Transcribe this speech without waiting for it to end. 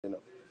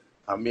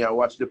And me I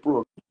watch the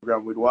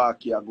program with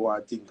Waki, I go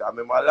and think. I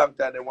remember a long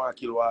time they want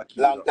to kill Waki.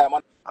 Long time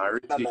And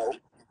I know.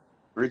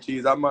 Richie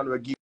is a man who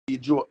give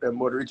joke them,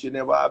 but Richie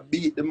never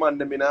beat the man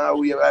them in a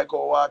way like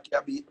how Waki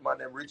beat the man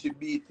them. Richie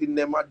beating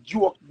them a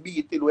joke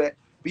beating where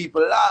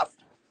people laugh.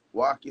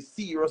 Waki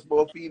serious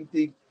about him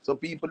thing. So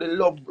people they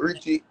love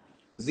Richie.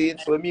 See,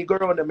 so when me go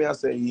around them I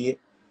say, yeah,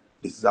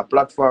 this is a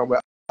platform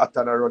where I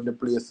turn around the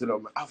place, you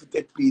know. I have to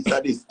take piece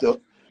of this stuff.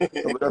 So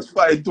we just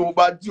find two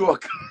bad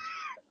joke.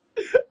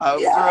 I'm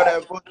sure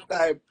that first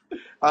time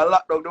I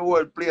locked down the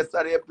whole place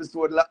at the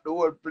episode, locked the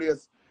whole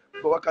place.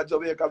 Go back to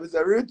Jamaica, I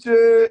say,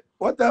 Richie,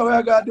 what time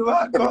we got to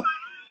do?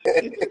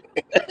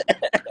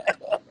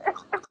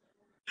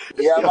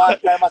 Yeah, man,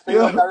 time I say you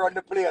want to run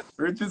the place.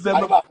 Richie said,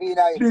 I'm a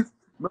nice. this,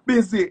 I'm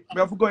busy. I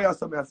have to go here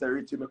something. I say,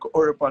 Richie, I could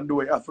hurry up and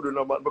do it. I have to do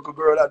no man. I could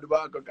go at the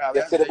back.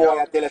 You see the boy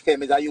I tell us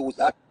him is a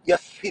user. You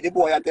see the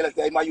boy I tell us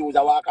him a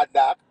user walk and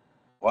dark.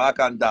 Walk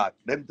and dark.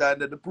 Them time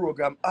that the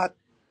program at.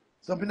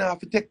 So I have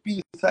to take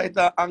piece of it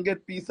and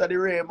get piece of the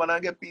rain, man,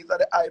 and get piece of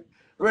the hype.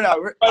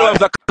 What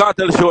was a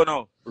cartel show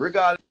now?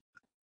 Regardless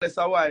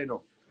of why, you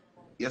know.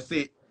 You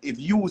see, if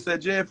you say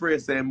Jeffrey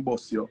say him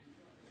boss you,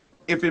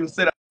 if him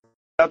say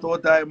that all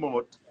time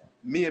out,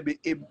 maybe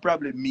it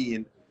probably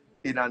mean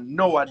in a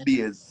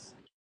nowadays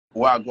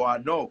what go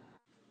on now.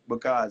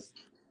 Because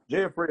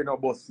Jeffrey no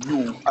boss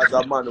you as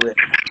a man where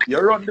you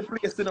run the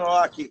place in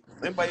Hockey.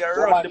 Remember you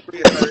run the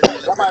place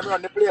already. Somebody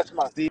run the place,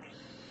 man. See,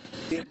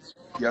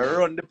 you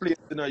run the place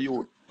in a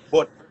youth.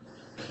 But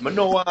I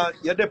know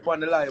you're there on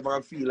the live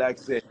and feel like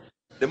say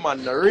the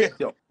man rate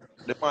you.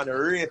 The man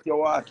rate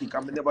your Hockey.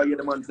 Because I never hear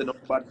the man say no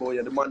bad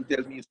boy. The man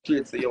tell me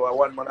straight say you are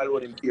one man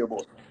alone him care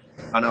about.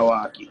 And a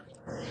Hockey.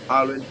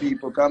 All when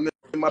people come,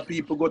 my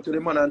people go to the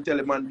man and tell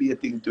the man be a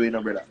thing to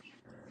him, brother.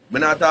 I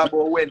not talk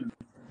about when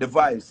the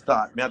vibes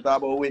start. I talk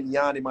about when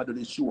Yanni do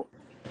the show.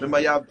 Remember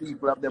you have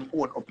people have their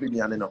own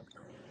opinion, you know.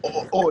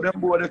 Oh, them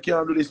boy they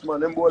can't do this, man.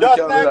 Them boy they Just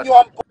can't do like that. you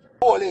and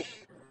Polish.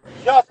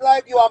 Just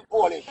like you and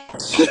Polish.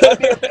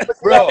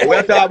 Bro,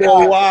 we're talking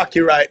about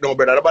Walkie right now,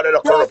 brother. Nobody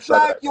no corruption.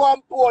 Just like you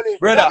and Polish.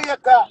 Brother.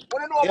 Jamaica,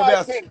 when you know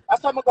my thing,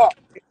 that's how I go.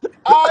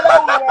 All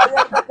I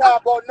want to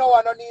talk about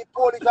Noah, no need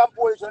Polish and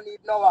Polish don't need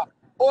Noah.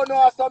 Oh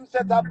no, some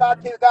set of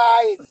battle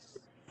guys.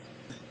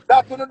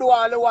 That you do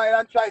all the while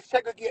and try to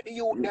segregate the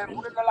youth them. We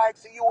don't like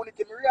the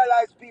unity. We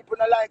realize people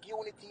don't like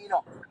unity, you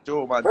know.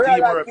 True, man. We realize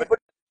Teamwork, people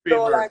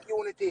don't like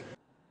unity.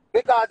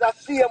 Because I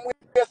see them with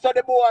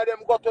the boy them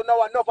go to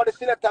now enough of the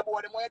selector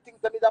boy them when you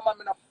think them is a man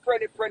in a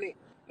friendly.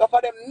 Enough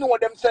of them know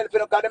themselves, you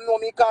know, because them know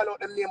me call out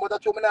them name, but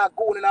that's me not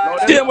going in all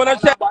that. Same when I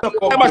check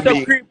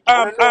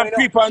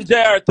creep on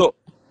JR too.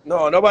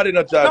 No, nobody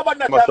not try Nobody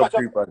not mash try up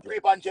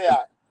creep on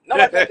JR.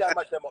 Nobody not try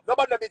mash them up.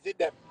 Nobody not visit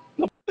them.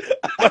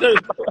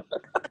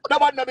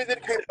 Nobody not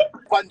visit creep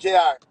on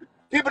JR.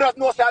 People don't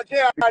know say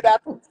JR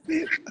that.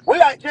 We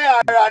like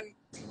JR and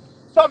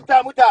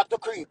sometimes we talk to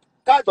creep.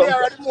 Because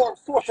JR is the more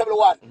sociable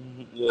one.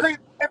 Yes. Creep,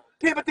 if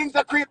people think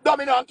a creep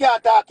domino and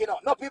can't talk, you know.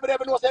 No people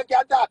ever know say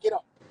can't talk, you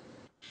know.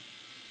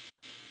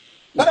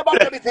 Nobody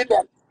not visit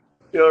them.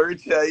 Yo,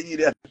 Richie, I eat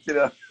that, you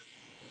know. And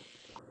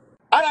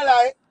I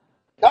lie.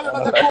 That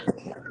was a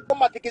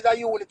chromatic is a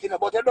unity, you know,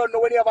 but you don't know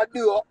when you have a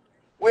duo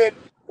with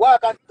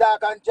Walk and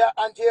Talk and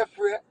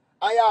Jeffrey,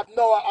 and you have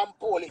Noah and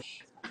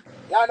Polish.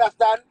 You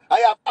understand? I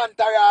have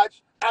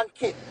Entourage and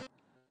Kid.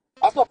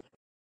 That's what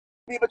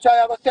people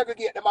try to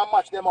segregate them and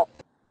match them up.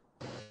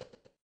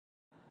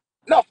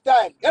 Enough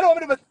time. You know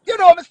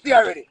what I see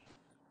already.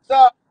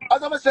 So,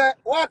 as I say,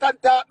 Walk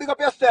and Talk, big up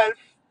yourself.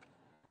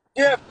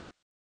 Jeffrey,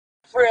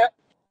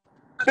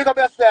 big up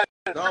yourself.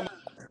 No,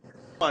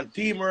 man,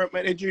 teamwork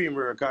make the dream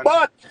work. And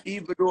But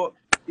even though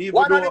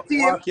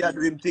Walkie had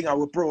him thing, I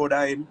was proud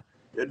of him.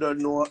 You don't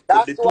know,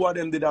 if the two of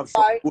them did have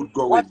some good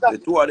going. The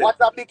two of them. What's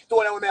a big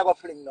stone we may go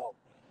fling now?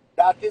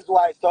 That is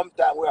why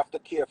sometimes we have to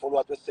care for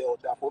what we say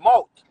out of our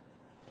mouth.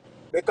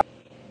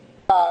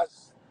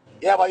 Because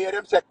you ever hear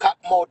them say cock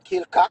mouth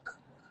kill cock?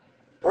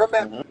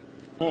 Remember,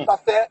 I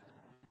said,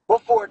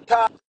 before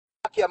talk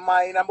your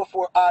mind and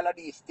before all of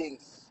these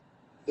things,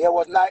 there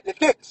was Nightly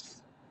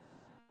Fix.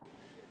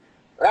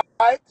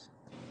 Right?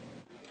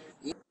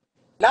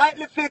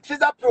 Nightly Fix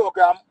is a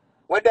program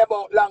when they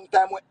about long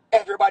time when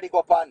everybody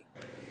go on.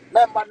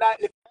 Remember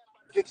Nightly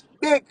Fix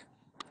big.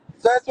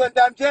 So it's when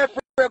time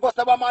Jeffrey goes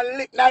to man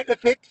lick Nightly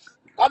Fix.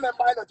 I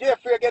remember I know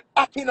Jeffrey get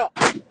hot, you know.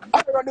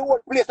 I run the whole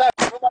place.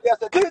 Everybody I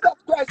said, Jesus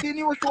Christ, in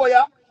you show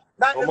ya.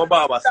 Nightly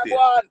Fix is go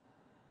on.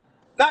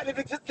 Nightly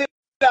Fix is still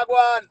go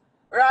on.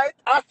 Right?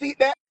 I see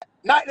that.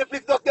 Nightly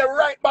Fix just get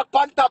right back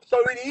on top so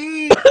really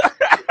easy.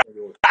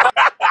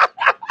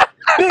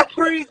 Big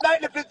breeze,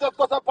 Nightly Fix just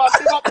goes up and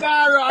big up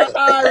Nara and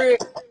Ari.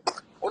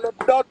 On the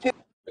dirty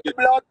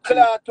blood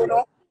clot, you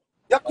know.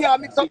 You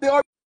can't mix up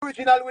the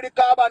original with the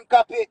carbon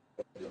copy.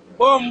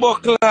 Bumbo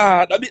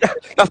clad.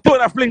 That's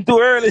throwing a fling too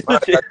early,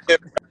 Richie.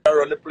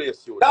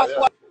 That's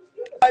why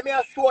I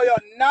may show you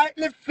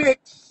Nightly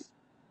Fix.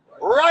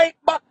 Right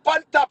back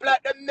on top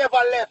like them never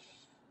left.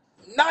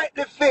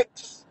 Nightly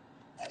Fix.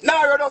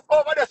 Now you're just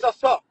over there,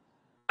 so.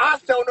 I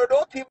say no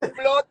dirty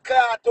blood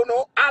clot, you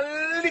know,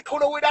 and lick you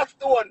with a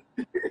stone.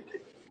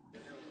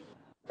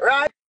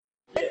 Right?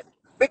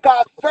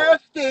 Because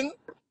first thing,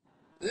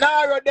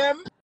 Nara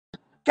them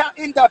can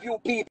interview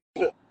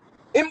people.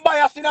 Him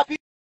bias in a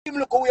him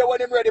look away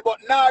when him ready, but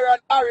Nara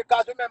and Harry,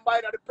 because remember,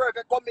 you know, the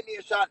perfect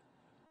combination.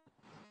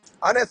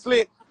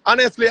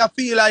 Honestly, I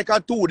feel like a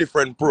two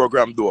different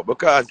program though,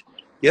 because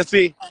you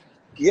see,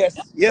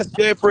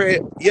 Jeffrey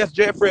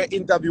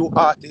interview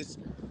artists,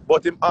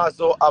 but him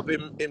also have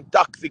him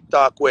toxic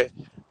talk where,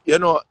 you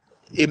know,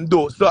 him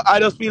do. So I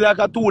just feel like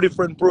a two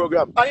different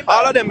program. And him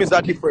All of bias them too. is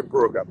a different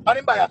program. And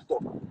him bias too.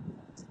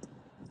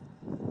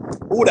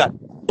 Who that?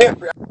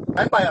 Jeffrey,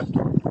 and him bias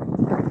too.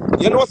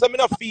 You know, so me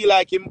not feel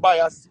like him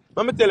biased.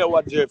 Let me tell you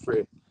what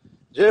Jeffrey.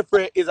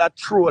 Jeffrey is a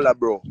troller,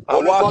 bro. Oh,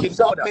 And look up walking know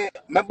shop that. me.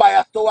 Me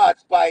bias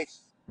towards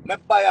Spice. Me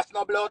bias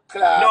no blood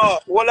clot. No,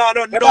 hold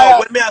on, Me no.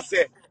 bias.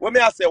 When me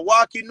I say,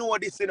 walking know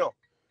this, you know.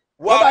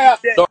 Me Walking bias.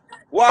 them, Don't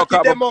walking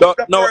come them up don't,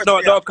 the no person.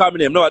 no don't come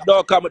in him. No,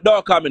 don't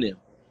come in him.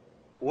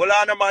 Hold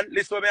on, man.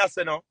 Listen what me I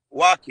say now.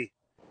 Walkie.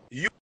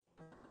 You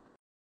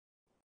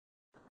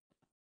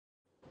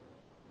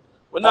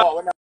We're not Oh,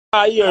 we're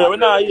here. not We're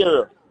not hearing you.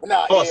 here. We're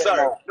not oh hearing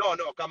sorry. no.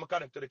 No, come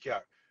connect to the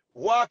car.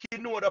 Walkie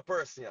know the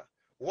person, yeah.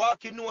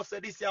 Walkie know say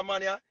this your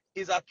man, yeah,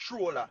 is a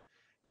troller.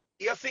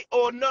 You see,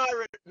 oh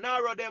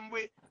Nara them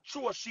we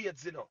throw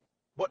shades, you know.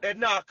 But they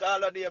not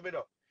call her name, you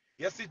know.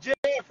 You see,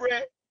 Jeffrey,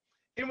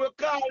 he will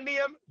call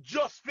name,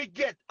 just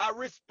forget a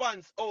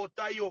response out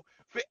of you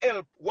for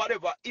help,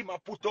 whatever him a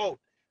put out.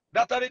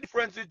 That are the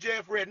difference with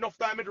Jeffrey. Enough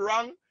time it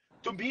wrong.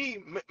 To me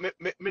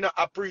not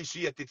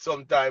appreciate it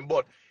sometimes,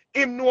 but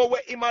him know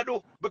what him a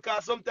do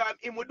because sometimes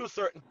him will do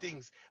certain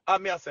things.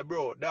 And me I say,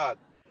 bro, dog,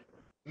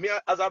 me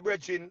as a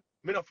brethren,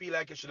 me not feel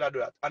like you should do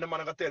that. And the man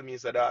gonna tell me, he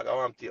say, dog, I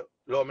want to.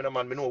 Lord, me the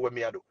man, me know what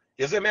me I do.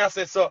 You see me I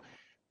say, so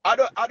I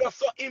don't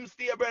saw him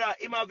stay, brother.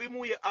 Him have him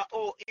way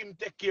how him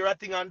take care of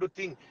thing and do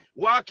thing.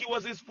 Walkie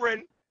was his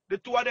friend. The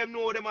two of them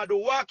know what them I do.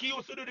 Walkie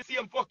used to do the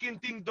same fucking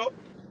thing though.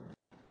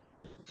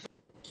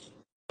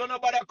 So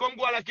nobody come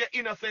go like you're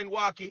innocent,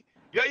 Walkie.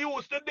 You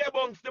used to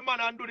debunk the man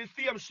and do the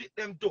same shit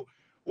them too.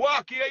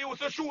 Walkie, you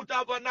used to shoot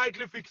off a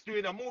nightly fix to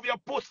you know. Move your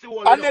pussy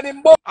hole, you And know. then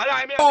him both And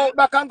I mean, I say, out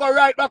back and go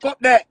right back up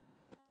there.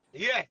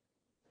 yeah.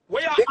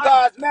 Where you hide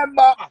Because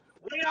remember, for?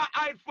 Where you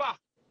hide for?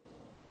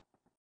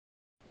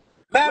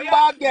 Where you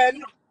remember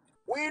again,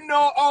 we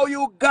know how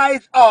you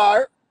guys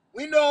are.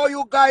 We know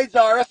you guys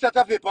are a set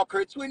of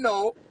hypocrites. We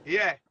know.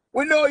 Yeah,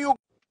 We know you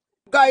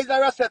guys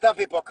are a set of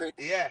hypocrites.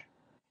 yeah.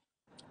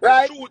 The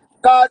Right? truth,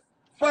 Because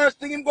first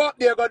thing him go up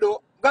there, go do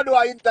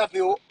an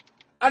interview.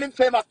 And him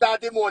say him a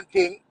start him one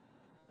thing.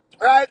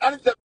 Right? And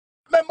him say,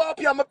 remember up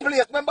here my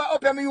place. Remember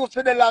up here me used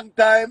to the long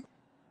time.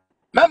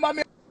 Remember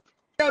me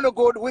on the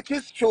good, which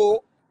is true.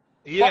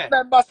 But yeah.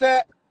 remember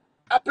say,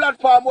 a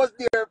platform was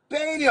there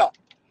paying you.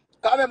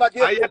 Because remember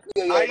I Jeffrey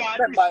play I here.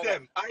 had this Remember, you know.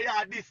 them. I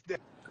had this them.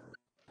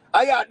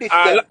 I had this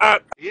them.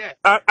 Yeah.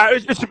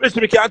 Richie,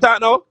 we can't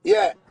talk now.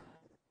 Yeah.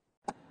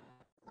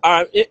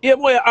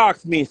 Him where you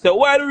ask me, so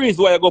why the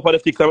reason why you go for the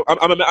fix?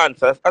 I'm my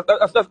answer.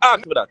 Just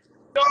ask me that.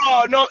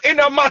 No, it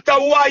no matter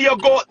why you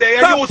go out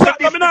there, you Stop used to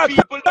chat, no, diss me the not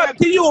chat people that them.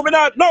 to you, me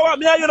not, no,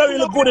 me and you not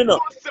really Move good your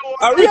enough. pussy hole,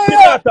 I Yeah, Richie Walkie.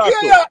 me yeah, not talk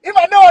yeah, to. yeah. If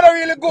I know they're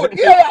really good.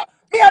 Yeah, yeah.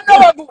 Me I know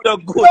are good. No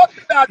good. Don't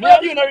say that. Me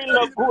and you not really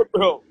no good,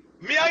 bro.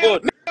 Me and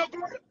Good. you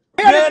good.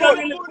 Me Me are the ain't Me and not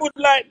good. you really good. good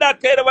like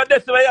that kind of a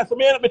destiny, so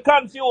me ain't me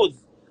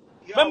confused.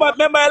 Yo,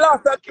 Remember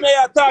last time me Walkie.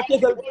 I talk to you,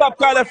 Walkie, so hold stop on,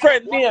 calling a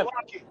friend name.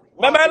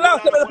 Remember Hold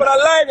last on, time I put a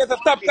line, you said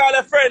stop Walkie. calling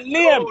a friend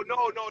name.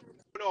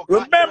 No,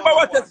 cause you know Remember what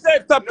what go you on.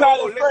 said, stop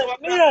calling No, a friend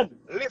name.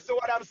 listen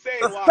what I'm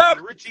saying, So Walkie.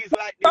 Richie's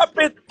like this stop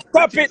too. it,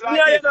 stop it. Me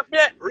and you not, me,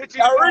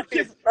 Richie's like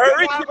this. You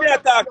Richie not me go I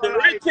up on talk the to.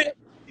 live.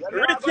 You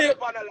not go Richie,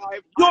 up on the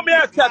live you and me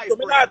a this chat my to,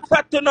 me friend. not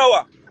chat to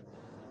now.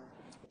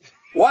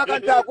 Walk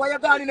and talk. Why you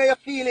gone in your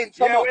feelings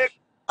so Yeah, we much?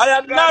 I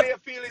am got not your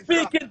feelings,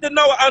 sir. speaking to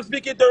Noah, I'm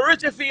speaking to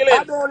Richie feelings.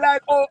 I don't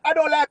like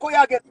how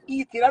you get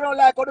eaten. I don't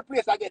like how the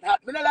place I get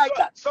hot. Me not like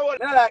that. So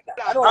Me not like that.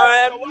 I don't like I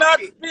that. so am not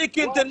Walkie,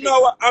 speaking to Walkie.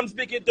 Noah, I'm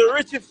speaking to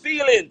Richie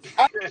feelings.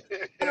 I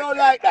don't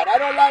like that. I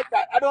don't like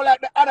that. I don't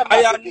like the I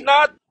am animosity.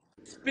 not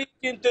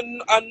speaking to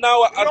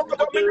Noah, I'm No, speaking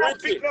but me to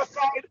not pick Richie. no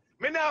side.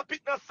 Me not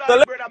pick no So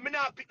side, brother. Me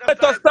not pick no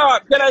let us side.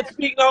 start. Can I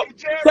speak now?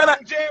 J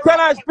J Can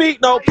I wrong.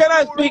 speak now? And you Can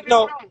I do speak wrong is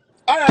now? wrong.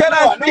 All right, Can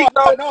I Noah, speak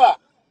now?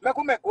 Make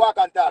you make walk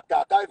and talk.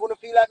 If you don't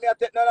feel like me, I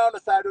take none on the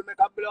side, we make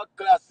a blood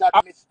class sad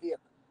mistake.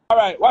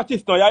 Alright, watch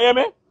this now. You hear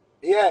me?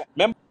 Yeah.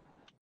 Remember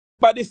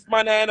this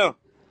man you know,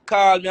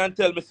 call me and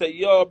tell me, say,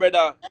 yo,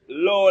 brother,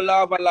 low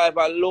lava life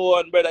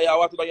alone, brother, you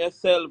watch it on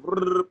yourself.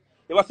 Brrr.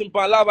 You watch him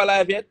on lava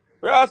life yet?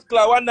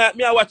 Rascal, one night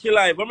me I watch you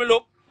live. When me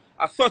look,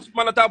 a such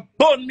man that have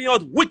burned me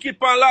out wicked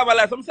on lava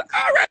life. So I say,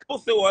 alright,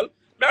 pussy wall,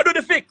 me I do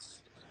the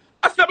fix.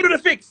 I said, me do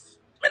the fix.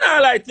 Me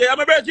not lie to you, I'm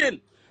a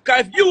virgin.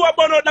 Cause if you are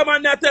born out the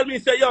man there tell me,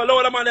 say, yo,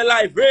 low the man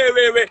alive,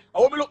 very. And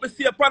when me look me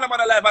see a pan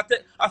man alive,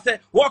 I say,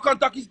 walk on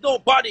talk is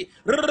nobody.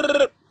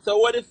 So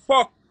what the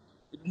fuck?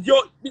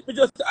 Yo, me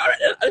just,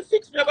 alright, I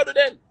fix me, I gotta do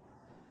then.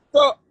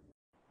 So,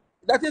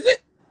 that is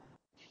it.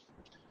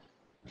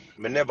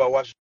 Me never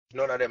watch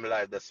None of them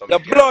live that, so The me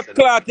can't blood say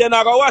nothing. clot, you're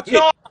not gonna watch it.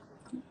 No,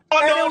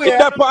 no, It's Anyway,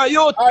 no, no, up no. on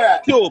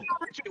alright. YouTube.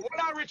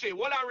 Richie,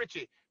 hold on,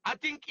 Richie. I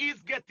think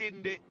he's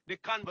getting the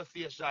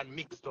conversation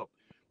mixed up.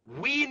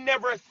 We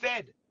never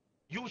said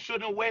you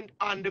shouldn't went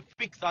on the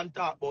fix and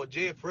talk about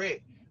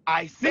Jeffrey.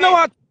 I You know said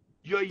what?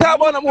 you Talk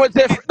about them used to with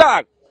Jeff this.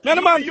 dog. Man,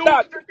 the You man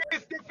dog. used to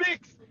this the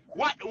fix.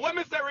 What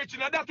me say, Richie?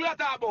 Now that's what I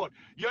talk about.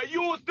 You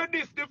used to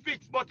this the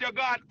fix, but you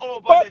got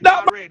over But that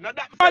that already. Now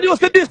that's man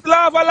used to Richie. this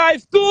lava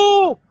life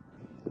too.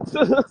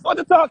 What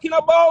you talking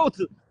about?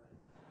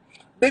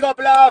 Big up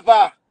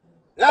Lava.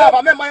 Lava,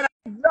 remember you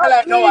not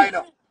like no I Exactly.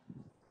 know.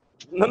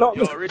 No, no.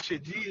 Yo, Richie,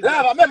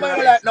 Lava, Jesus remember you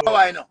not like Christ, no boy.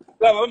 I know.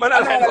 Lava, man, I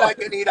I know like I no.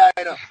 like you need I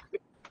know.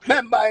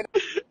 Remember you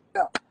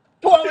know.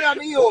 Two of them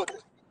me youth.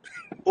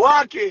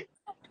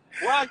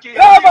 Walkie, you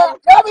Lava, really,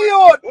 come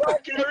youth.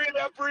 Walkie, you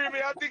really free me.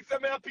 I think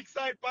some me a pick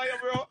side for you,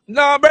 bro.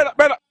 No,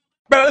 brother,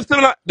 listen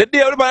to me. The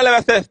day the man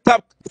ever says,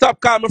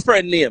 stop calling my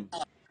friend name.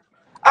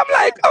 I'm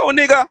like, When? oh,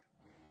 nigga.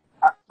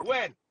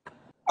 When?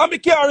 Me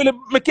can't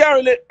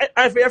really,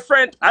 I for a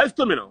friend, I used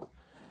to me now.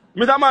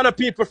 Me a man of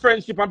people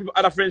friendship and people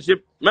other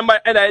friendship. Remember,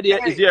 any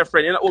idea is Hey, your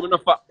friend. You're not open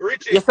enough for.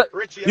 Richie,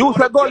 Richie, You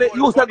say the gully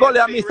funniest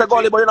and me thing, say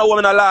gully, Richie. but you know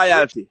woman a Richie,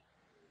 loyalty.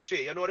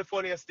 you know the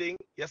funniest thing?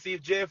 You see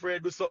if Jeffrey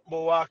do something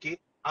about Walkie,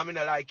 I mean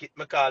I like it.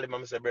 I call him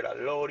and I say, brother,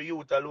 Lord, the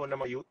youth alone,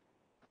 them a youth.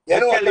 You Me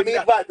know tell what him me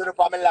that. invite to the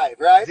family live,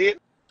 right? See?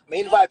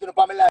 Me invite to the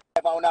family live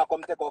and I wanna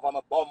come take over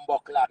my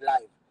bumbuckler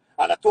live.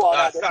 And the two of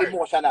them get Sorry.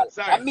 emotional.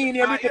 Sorry. And me and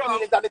him with the Yo,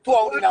 feelings and the two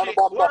of them in on the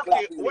bumbuckler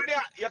Walkie, feelings. when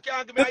you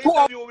can't give me The an two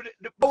of interview with them,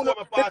 before my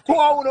the two party.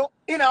 of them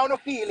in on the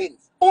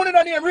feelings. Only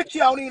the name Richie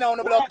and in on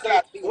the blood Walkie,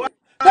 clot feelings.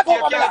 Take You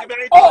over my can't give life. me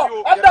an Oh,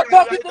 interview. I'm You not can't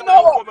give me talking an to interview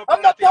Noah. before my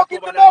I'm not party talking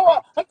October to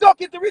Noah. 19th. I'm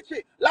talking to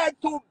Richie. Like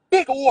two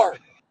big word.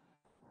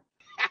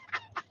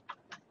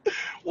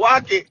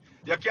 Walkie,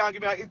 you can't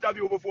give me an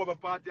interview before my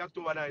party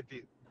October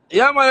 19th.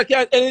 Yeah, man, I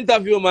can't any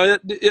interview, man.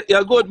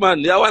 You're good, man.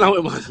 You're one of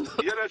them, man.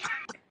 You know?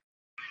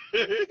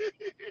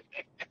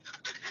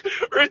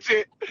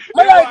 Richie,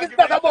 My you don't life want is to give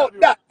me not an about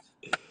interview. that.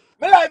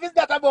 My life is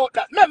not about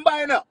that. Remember,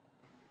 you know.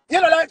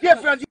 You know, like your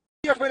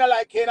friend I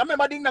like him. I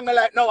remember ding dong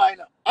like no, I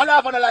know. I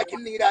love and I like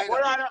him neither, I know.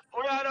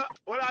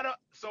 Hold on.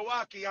 So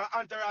Walkie, your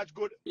entourage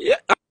good. Yeah,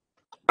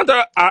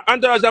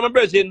 Entourage, I'm a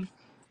virgin.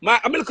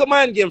 I'm a little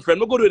mind game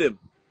friend. I'm good with him.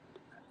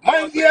 Oh,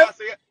 Mind game.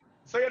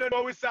 so you don't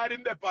know which side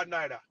in the pan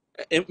neither.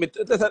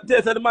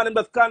 The man him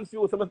just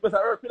confused. I'm supposed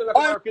to work with him,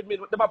 I'm work with me.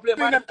 They play doing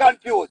mind. them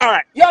confused. All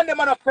right. You and them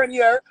man a friend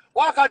here.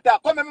 Walk and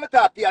talk. Come and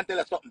talk to you and tell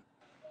us something.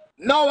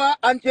 Noah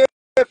and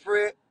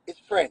Jeffrey is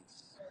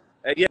friends.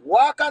 Yeah,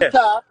 Walk and yeah.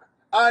 talk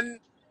and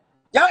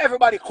yeah,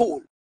 everybody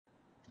cool.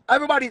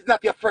 Everybody's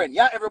not your friend.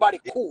 Yeah, everybody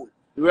cool.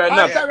 We are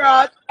not Yeah,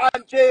 cause Entourage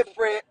and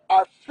Jeffrey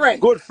are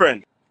friends. good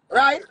friend.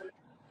 Right?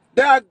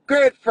 They are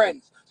great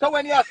friends. So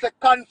when you say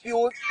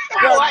confused,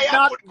 they're why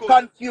not you good?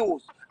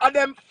 confused. And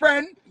them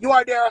friend, you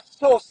are their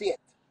associate.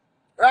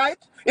 Right?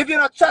 If you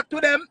not chat to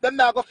them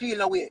not go feel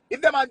no way.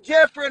 If them and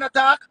Jeffrey in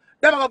attack,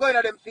 them are going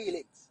to them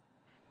feelings.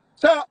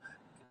 So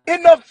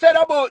enough said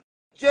about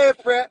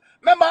Jeffrey.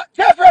 Remember,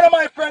 Jeffrey is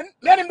my friend.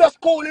 Me and him just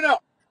cool, you know.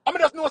 I mean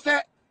just know say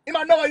him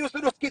and Noah used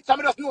to do skits, I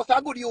mean just know say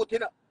a good youth, you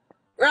know.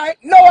 Right?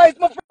 Noah is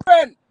my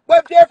friend. But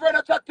if Jeffrey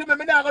not chat to me,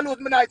 me not gonna lose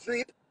my night's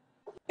sleep.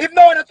 If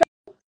Noah not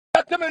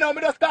chat to me now,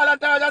 me just call and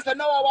tell and say,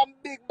 Noah one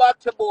big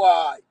batch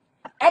boy.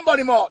 I'm burn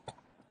him out.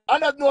 I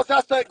not know say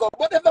so it go.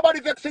 But if nobody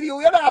vexing you,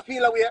 you don't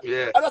feel away.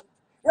 Yeah. I just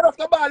you just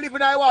come and live in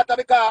the water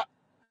because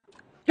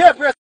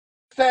Jeffrey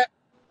say,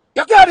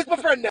 you can't this my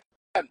friend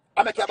them.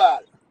 I make your ball.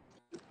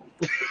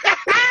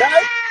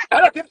 Right? I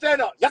don't keep saying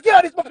no. You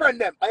can't this my friend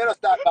them. And you don't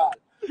start ball.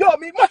 Yo,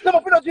 me mash them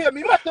up in the gym.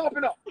 Me mash them up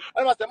in the.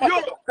 I must say mash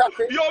them up. Crap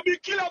it. Yo, me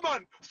killer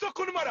man. Suck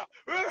on the mother.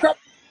 Crap.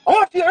 I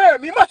want to hear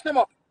me mash them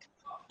up.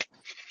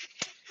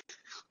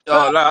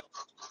 Yo,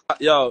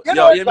 So, you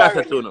know you it's mess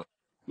it already. too now.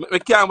 We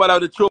can't bother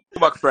with the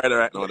throwback Friday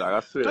right now, dog. I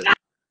swear.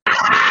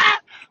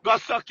 Go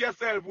suck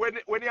yourself when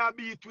you are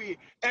beat we.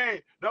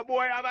 Hey, the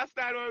boy have a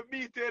style of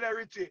beat in there,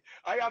 Richie.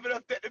 I have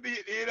to take the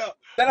beat, you know.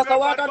 Then I say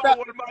walk Remember and the talk.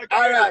 one Michael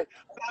Henry? Alright.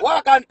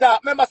 Walk and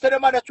talk. Remember say the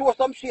man that throw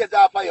some shades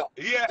off of you.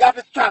 Yeah, You have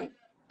to strong.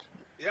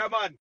 yeah,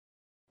 man.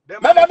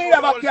 Them man Remember me throw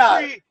the have a whole car.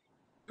 tree.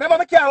 Remember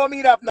me car what me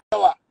have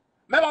now.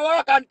 Remember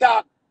walk and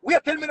talk. Wait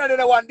till me know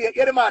the one day.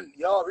 Yeah, the man.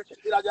 Yo, Richie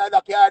still a drive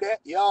a car there.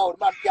 Yo, the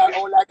man car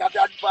out like a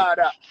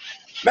grandfather.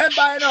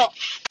 Remember, you know.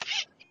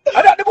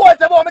 I got the boys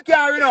about me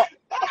car, you know.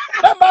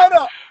 Remember, you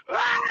know.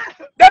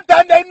 Them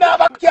time they didn't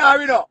have a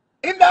car, you know.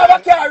 Him not have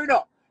a car, you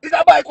know. It's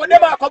a bike when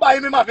them are come buy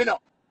him have, you know.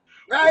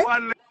 Right?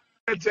 One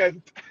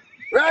legend.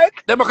 Right?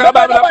 Them not gonna Them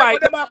buy have me a the bike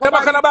when bike. them are come Them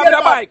not buy him. gonna buy Yeah, me the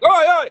the man. bike.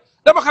 Oh,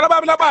 them not gonna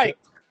buy me the bike.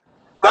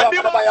 Them And are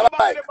the gonna buy man a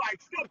buy the bike. bike.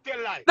 Stop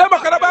tell lie. Them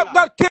not Stop gonna tell buy lie.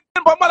 that kid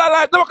for mother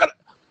life. Them not gonna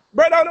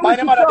brother on the My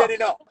name Richie are show. dead, you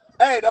know.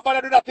 Hey, the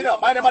father do that, you Yeah, know.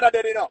 My name man. are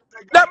dead, you know.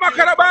 They Them got not killed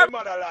gonna for buy the me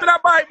mother life. the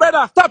bike,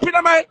 brother. Stop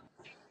it, man.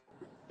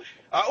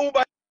 Who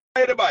buy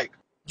the bike?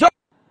 Just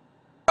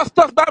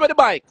buy me the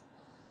bike.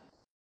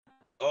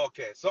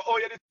 Okay, so oh,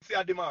 you didn't see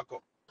a DeMarco.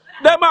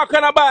 Them not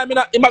gonna buy me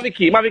that. Have the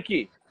key. Have the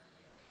key.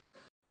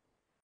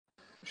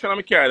 Should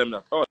I carry them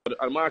now? Oh,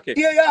 the market.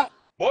 Yeah, yeah.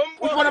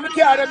 Which one of them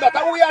carry them that?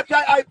 Who you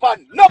try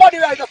iPad? Nobody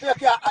right to say you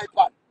carry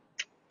iPad.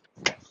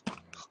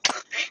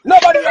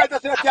 Nobody right to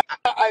say you carry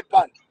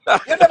iPad.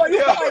 You never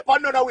use the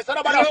iPad no, so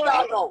nobody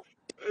start now.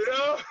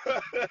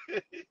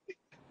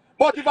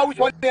 But if I which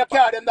one you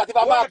carry them that if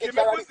I market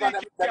share this one,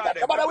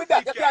 nobody with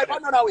that, you carry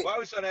iPad no way. Why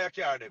we say you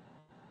carry them?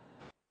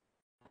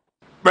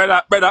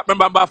 Brother,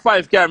 remember about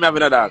 5 car me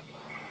having a dog.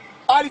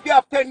 And if you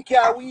have 10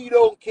 car, we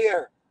don't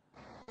care.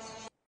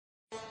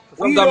 We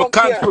Sometimes I don't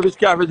can't care. through this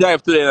car for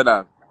drive today,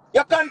 dog.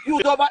 You're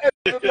confused over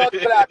every blood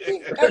clot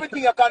thing.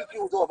 Everything you're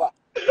confused over.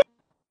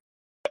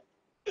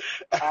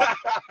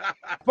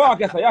 Park,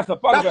 yes, sir. Yes, sir.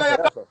 Park, That's yes, why sir.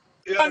 you're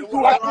Yes, sir.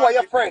 confused at who are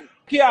your friend.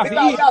 Care Because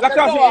eat. you have Lack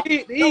said of no,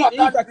 it. no,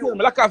 Eat. I kill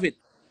me. Lack of it.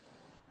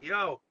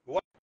 Yo,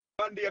 one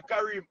day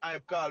Kareem I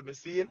called me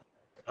seeing,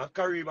 and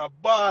Kareem a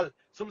ball.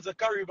 Some say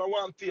Kareem I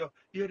want to you.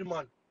 Hear the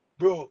man,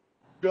 bro,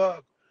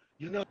 dog,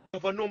 you not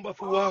have a number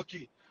for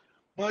walkie.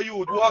 My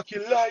youth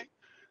walking lie.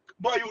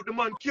 My youth, the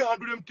man can't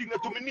do them things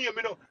to me name,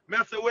 you know. Me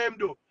I say what him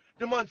do.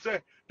 The man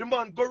say, the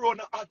man go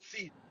around a hot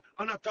seat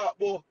and I talk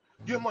about,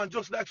 yeah man,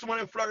 just like someone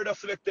in Florida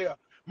select there.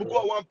 Me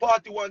go to one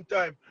party one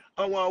time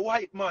and one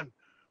white man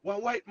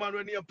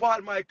when he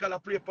Paul Michael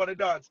play for the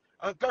dance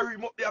and carry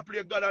him up there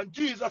play God and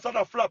Jesus on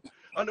a flop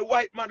and the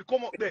white man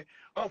come up there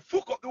and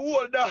fuck up the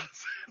whole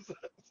dance.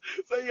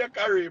 So you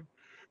carry him.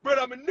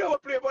 Brother, I never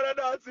play for the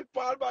dance with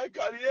Paul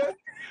Michael, yeah?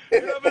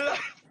 You know me like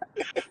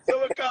so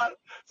we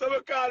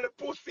call the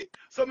pussy.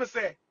 So me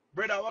say,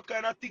 brother, what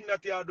kind of thing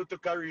that you do to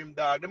Kareem,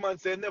 dog? The man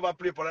say never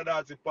play for the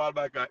dance with Paul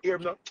Michael. Hear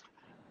him now?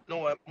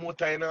 No, more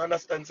time I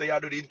understand say you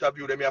do the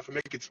interview, them you have to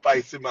make it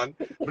spicy, man.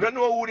 But I don't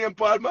know who name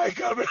Paul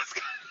Michael.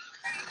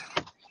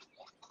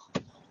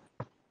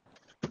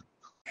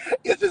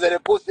 You see the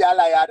pussy a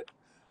liar.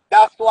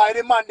 That's why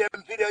the man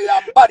them video you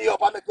and body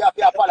up and make you have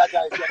to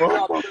apologize.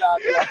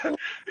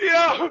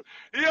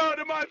 Yo,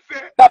 the man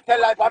say. That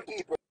tell life of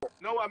people.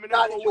 No, I mean,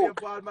 I don't know who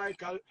Paul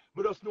Michael,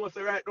 but just know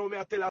say right now, me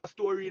I tell a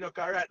story, you know,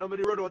 because right now, me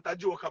run out a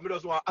joke, and me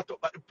just want to talk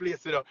about the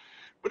place, you know.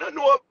 But I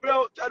know,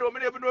 bro, I don't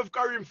never know if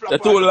Kareem flap. The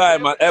two lie,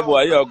 man. Hey,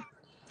 boy, yo.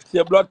 See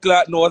a blood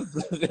clot nose.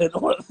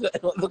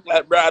 Look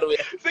like Broadway.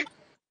 See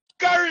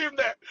Kareem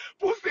there.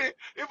 Pussy,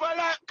 if I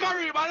like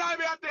Kareem, I like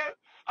me at there.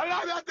 I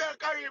like me at there,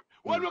 Kareem.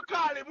 When we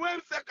call him, when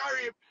we say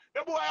Kareem,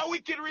 the boy a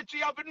wicked Richie,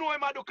 you have to know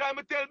him, I do, because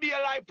I tell be a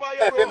lie for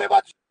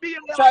you,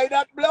 bro. Try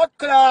that blood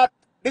clot.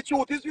 The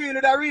truth is really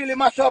that really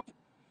mash up.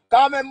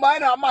 Because remember, I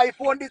know my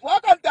phone this. Why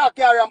can't talk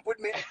carry on with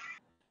me?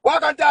 Why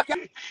can't talk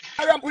carry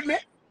on with me?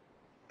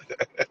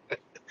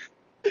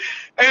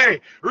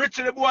 Hey,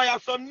 Richie the boy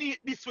have some neat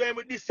this way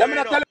with this way, you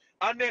know.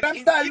 And then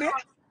in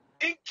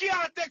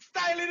can't take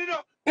styling, you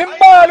know. In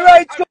ball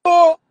right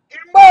too.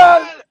 In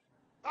ball.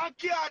 And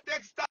can't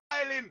take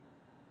styling.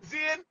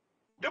 Zane,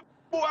 the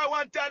boy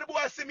one time, the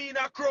boy see me in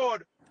a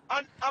crowd.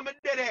 And I'm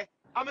there.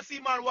 I'm see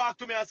man walk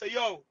to me and say,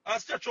 yo, I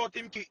stretch out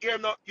him key, hear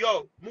him now,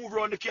 yo, move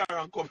around the car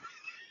and come.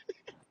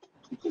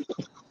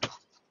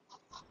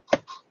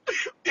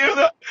 You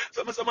know?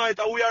 So I say, man,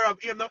 we are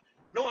up here now.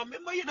 No, I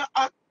remember you not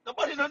act.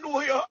 Nobody don't know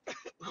you.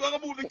 We're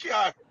going to move the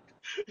car.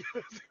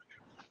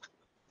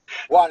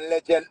 One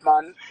legend,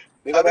 man.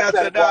 I'm going to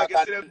say, dog, you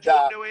see them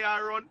joke the way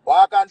I run.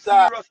 Walk and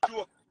talk. Serious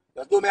joke.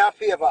 Just do me a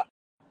favor.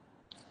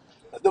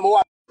 Just do me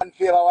one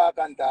favor, walk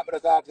and talk. I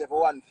just ask you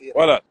for one favor.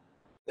 What that?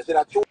 You see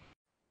that truth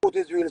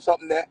is real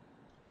something there.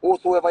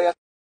 Whosoever you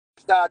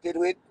started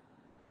with,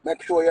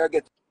 make sure you're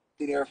getting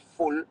your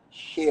full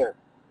share.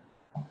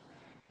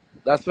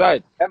 That's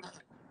right.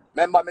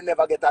 Remember, me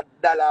never get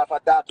 $1 for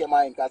talking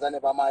mine because I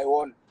never my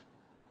own.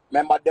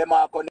 Remember,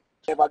 Demarco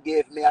never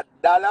gave me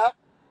 $1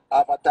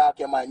 for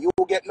talking mine. You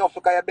get enough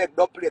because you beg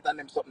double plate and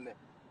them something there.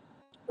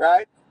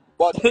 Right?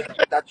 But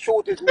that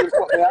truth is real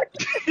something there.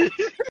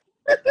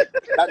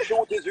 That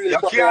truth is real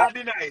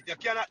something there. You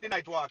cannot deny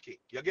it, Walkie.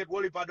 You get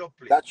whole heap of double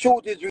plate. That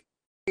truth is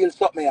real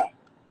something there.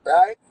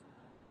 Right?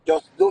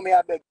 Just do me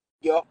a beg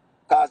you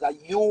because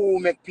you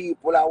make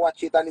people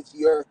watch it and it's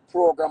your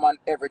program and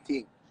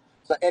everything.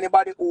 So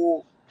anybody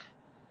who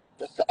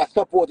just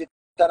support it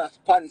and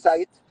sponsor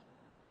it,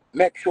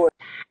 make sure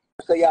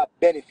so you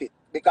benefit.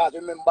 Because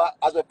remember,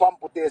 as a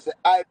Pampute say,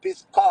 hype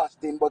is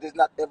costing, but it's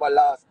not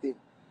everlasting.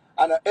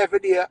 And every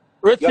day,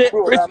 Richie,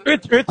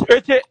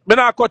 me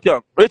not cut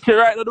you. Richie,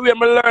 right now, the way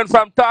me learn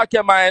from Talk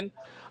Your Mind,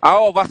 I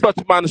over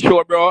such man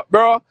show, bro.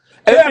 Bro,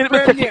 let me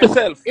check it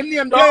myself. Him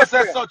name Don't say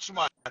Jeffrey. such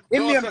man.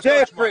 Him name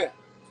Jeffrey.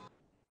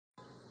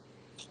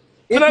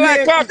 I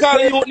don't like call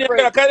you name,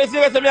 because if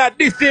you say me I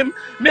diss him,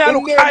 me I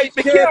look hype.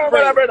 Me care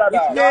about my brother.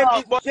 His name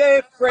is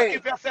Jeffrey.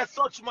 If you say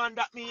such man,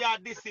 that mean you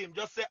diss him.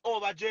 Just say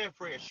over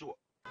Jeffrey, sure.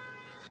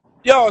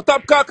 Yo,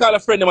 stop call a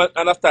friend man,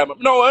 understand?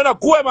 No, you're not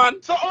go,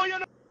 man. So, oh, you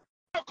know,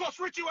 because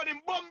Richie when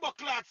him bumbo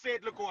clot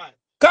said, look one.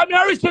 Come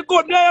here, Richie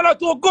good, me you're not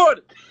too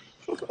good.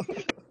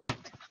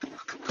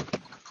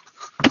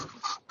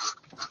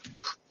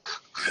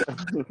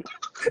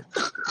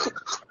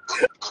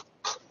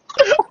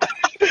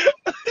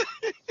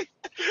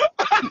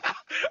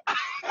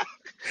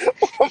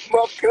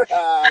 Bumbo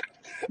clot.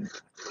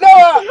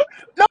 No,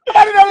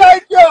 nobody don't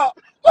like you.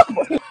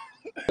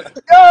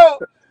 Yo,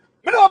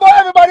 me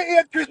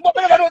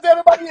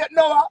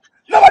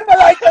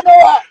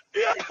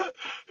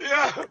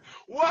Yeah.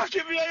 Walk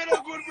if you're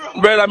not good,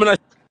 bro. Brother, I'm not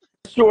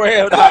sure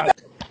here, God, dog.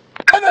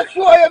 I'm not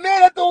sure you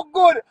made it too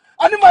good.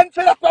 And the man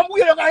said that from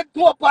where you're going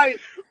to a pint.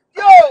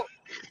 Yo,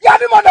 yeah,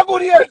 the man are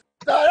good here,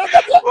 sir.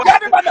 Yeah,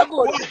 the man are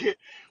good. Walk it.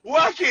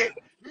 Walk it.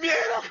 Me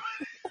not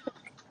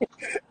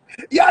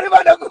Yeah, the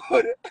man are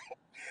good.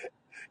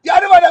 Yeah,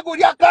 the man are good.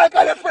 You can't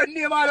call your friend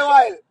name all the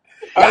while.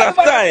 On Yeah, a the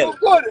man are style. too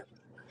good.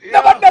 Yeah.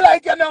 Nobody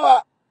like you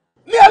now.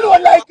 Me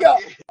alone like you. Walk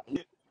it.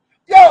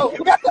 Yo, Walk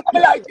it. me have to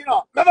like you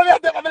know. Remember me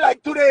have to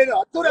like today, you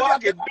know. Today me have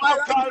Walk to it. my Don't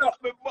right, call you know.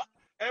 back me.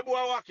 Hey, boy,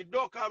 walk it.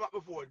 Don't call back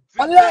before.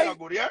 I Since you're lie. not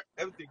good, yeah?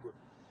 Everything good.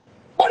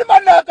 But the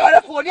man not call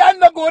the phone. You ain't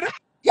no good.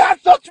 You are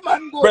such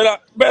man good.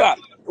 Brother,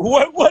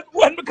 when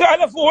we call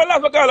the phone, when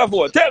last we call the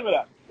phone? Tell me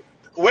that.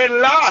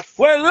 When last?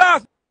 When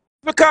last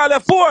we call the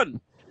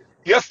phone?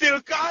 You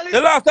still calling?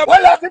 The last time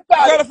Well, that's it,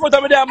 I call Charlie. the phone,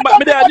 I'm there, I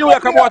don't think New what's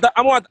York, up here.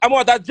 I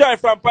want a joy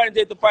from point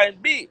A to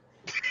point B.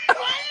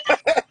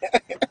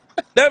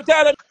 Them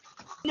tell them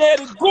made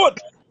it good.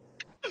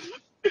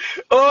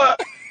 Oh,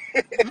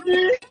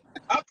 me?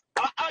 I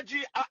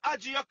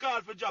your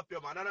call for drop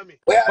you, man. I know me.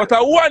 Well, But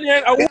a 1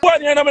 year, I'm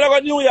going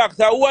to New York,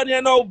 so 1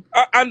 year now,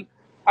 and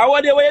I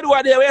want you where you do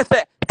what you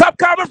say. Stop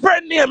calling my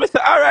friend name. I say,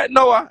 all right,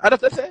 Noah. I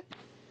just say.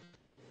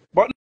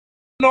 But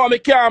no, I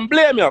can't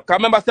blame you. Because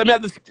remember, I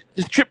have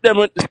to strip them,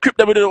 what you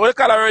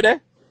call it already?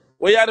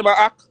 Where you have them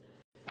act?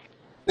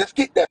 the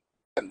skit them.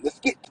 The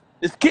skit.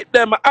 The skip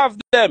them, I have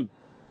them.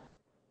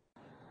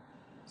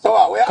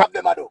 So where have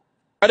them I do?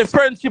 And the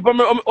friendship I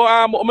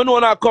know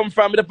now come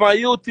from it on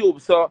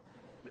YouTube. So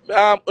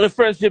the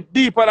friendship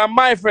deeper than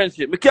my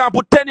friendship. We can't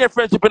put 10-year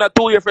friendship in a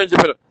 2-year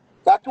friendship.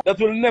 That That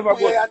will never 2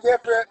 go. year and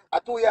Jeffrey, a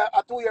 2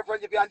 year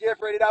friendship and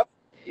Jeffrey did have.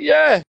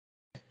 Yeah.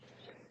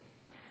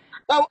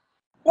 Now,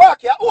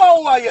 walk here. Who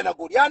are you not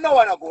good? You know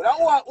one not good. And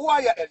who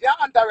are you? You're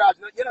entourage.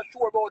 You're not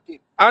sure about him.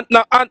 And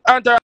now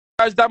entourage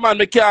that man,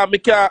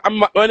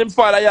 when him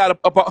father yard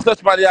up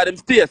such man yard him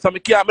stay. So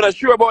I'm not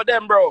sure about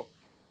them, bro.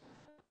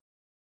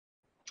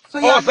 So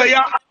Oh, you're so not.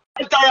 your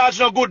entourage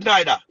no good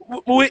neither.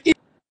 We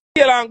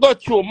heal and go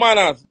through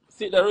manners.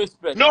 See the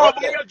respect. No, but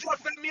Okay. you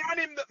just said me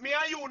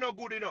and you no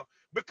good enough.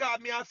 Because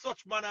me and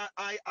such man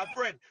I a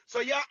friend.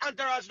 So your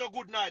entourage no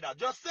good neither.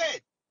 Just say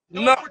it.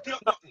 No, Don't pretty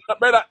up no, nothing. no,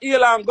 brother,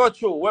 heal and go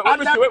through. Wait, say,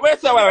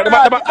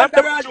 Entourage,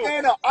 entourage,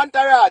 you know,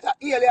 entourage.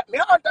 Yeah, me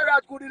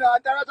entourage good, you know,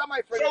 entourage are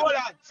my friend, So you know.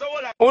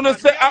 hold on. I wanna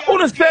say, Me and you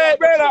not heal and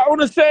go brother, through. I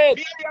wanna say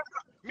it.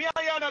 Me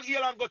and you not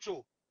heal and go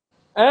through.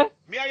 Eh?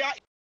 Me and you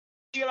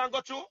heal and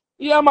go through.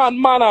 Yeah, man,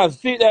 manners.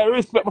 See there,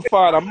 respect my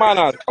father,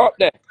 manners. Up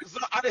there. So,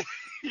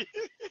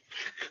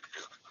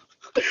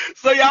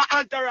 so your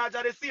entourage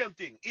are the same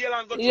thing. Heal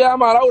and go through. Yeah,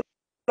 man,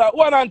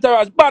 one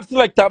entourage, bad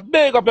selector,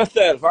 big up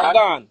yourself, I'm And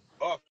gone.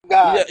 Oh, Yeah,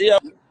 God. yeah.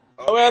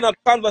 We're okay. in a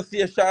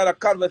conversation,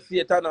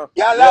 no.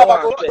 Yeah, You lava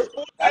want good. to say?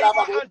 So Yeah, why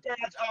lava good. your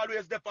entourage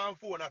always dep on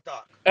phone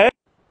attack? Eh?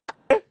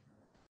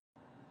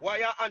 Why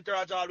your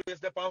entourage always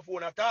dep on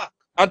phone attack?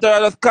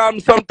 Entourage just call me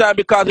sometime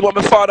because he want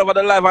me father over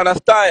the life and the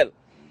style.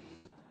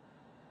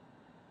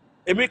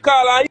 If me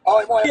call and Oh,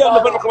 you want hear to me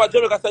when I follow. come to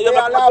Jamaica, say, So you me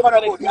yeah, come to lava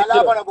no Jamaica good. next Yeah, week,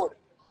 you lava know. no good.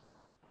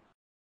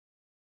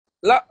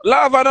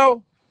 Lava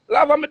now.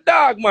 Lava me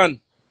dog, man.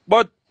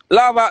 But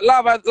lava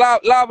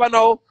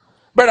now.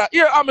 Brother,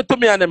 here I'm to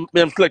me and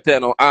them select you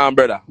know,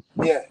 brother.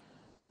 Yeah.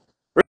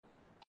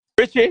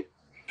 Richie,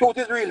 Truth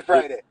is real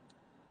Friday.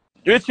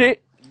 Richie,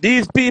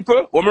 these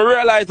people, when I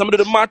realize I'm do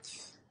the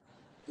maths,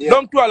 Yeah.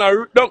 don't dwell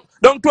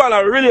on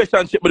a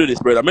relationship with this,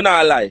 brother. Me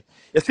not lie.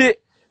 You see,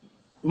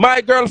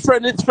 my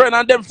girlfriend, his friend,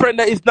 and them friend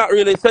that is not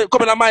really so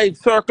coming to my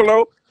circle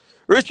now.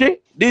 Richie,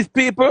 these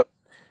people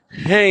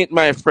ain't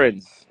my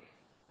friends.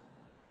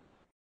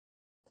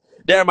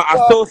 They're my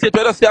So, associate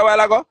when I say a while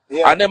ago.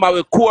 yeah. And them I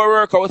will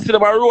co-work, I will see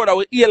them on the road, I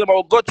will heal them, I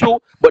will go through,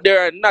 but they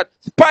are not.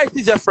 Spice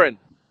is your friend.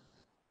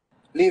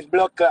 Leave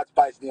blood clot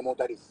spice name out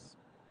of this.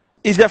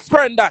 Is your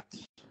friend that.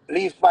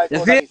 Leave spice You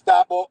out of see this.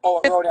 Start our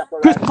it? road after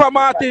right now. Christopher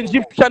Leave spice Martin out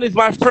of Egyptian is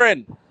my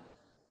friend.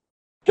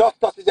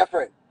 Justice is your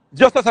friend.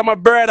 Just as I'm a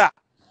brother.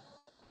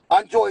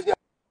 And Joe is your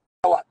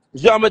what?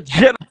 I'm a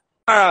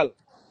general.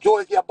 Joe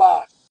is your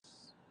boss.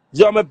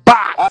 I'm a And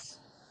boss.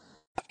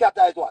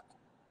 Scatter is what?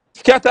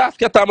 Scatter,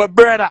 I'm a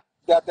brother.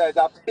 Scatter is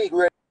a big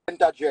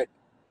renter dread.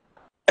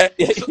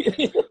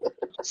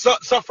 So,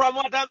 so from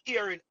what I'm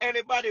hearing,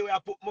 anybody will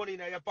put money in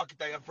your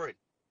pocket are your friend.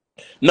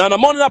 No,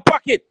 money in a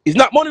pocket. It's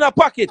not money in a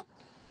pocket.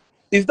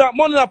 It's not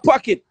money in a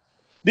pocket.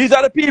 These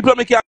are the people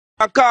I can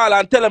call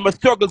and tell them my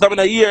struggles I'm in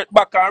a year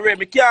back and rain.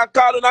 I can't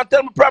call them and tell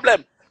them my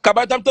problem. Because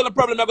by the time I tell them the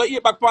problem, I'm going to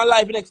eat back for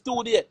life in the next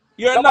 2 days.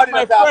 You're not Nobody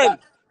my not talk. friend.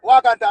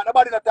 Walk and talk.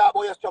 Nobody not talk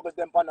about your struggles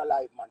them on the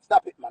life, man.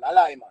 Stop it, man. I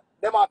lie, man.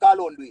 Them are call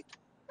on do it.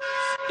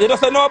 You don't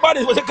say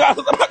nobody, but you call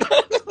them.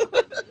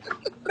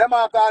 Them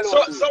are call So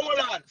on do it. so hold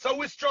on. So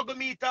we struggle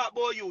me talk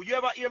about you. You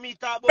ever hear me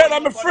talk about Brother, you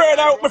I'm on the afraid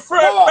live, of, bro? I'm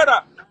afraid, Never.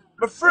 brother.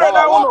 I'm afraid Never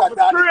of walk uno. I'm and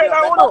talk this way. afraid of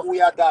Remember uno. who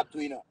you talk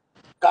to, you know.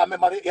 Because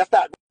remember, you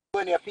start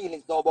going your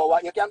feelings now about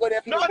what. You can go to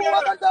your No, feelings no, for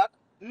walk and talk.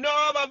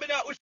 no, man. Me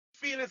not with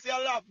feelings. You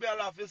laugh, me I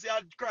laugh. You see,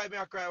 I cry, me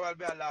I cry. While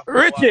me I laugh, me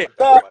I walk Richie, and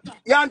talk, So, man.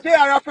 you and Jay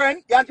are a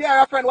friend. You and Jay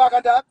are a friend walk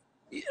and talk.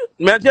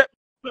 man,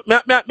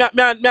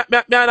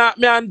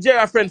 Me and Jerry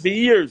are friends for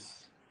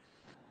years.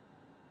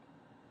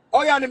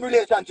 How you and them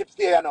relationships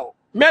there now?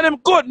 Me and him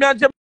good. Me and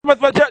Jerry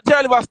live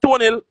at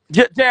Stonehill.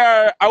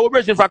 Jerry, I was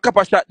bridging for a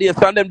couple of shot days.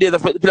 So on them days, I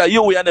feel like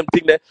you and them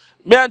thing there.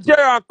 Me and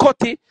Jerry and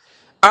Cutty,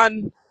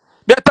 and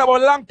me talk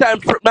about long time.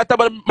 Me talk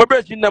about my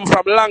bridging them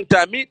from long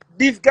time. Me,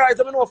 these guys,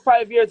 I know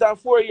 5 years and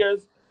 4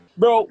 years.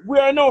 Bro, we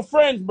are no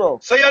friends, bro.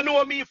 So you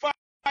know me 5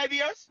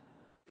 years?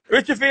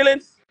 Richie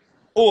feelings?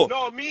 Oh,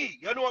 No, me.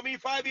 You know me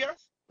 5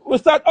 years? we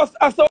start us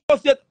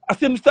associate. I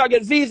see him start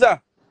get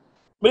visa.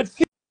 But it's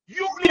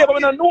You here, know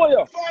but me I don't know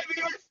you. 5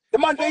 years? The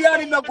man say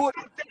yard him no good.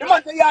 The Bumbo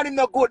man say yard him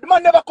no good. The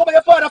man never come at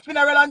your father's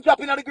funeral and drop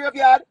in the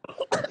graveyard.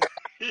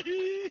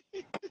 You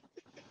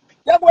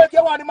go if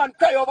you want the man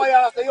cry over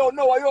here and say, yo,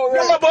 no, you're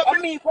real. No, but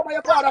And me come at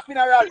your father's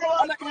funeral. you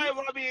don't And I cry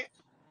over me.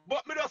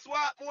 But me just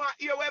want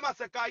hear what I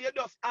say, because you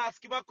just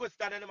ask him a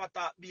question and him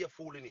talk be a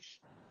foolish.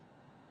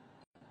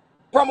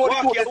 promote the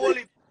Walk truth your is real.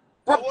 holy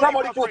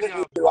Promote the truth is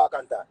real, walk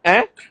on that.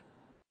 Eh?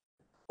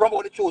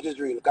 Promote the truth is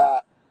real.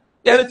 Cause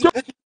Yeah, the when truth the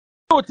is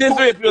truth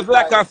if you is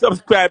like right. and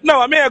subscribe.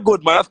 No, I'm a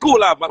good man. That's cool,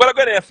 man. What I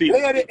go there feel?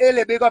 Lady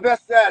Illy, big up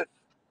yourself.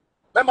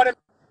 Remember them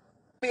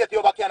beat you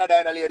over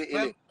Canada and Lady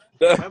Illy.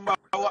 Remember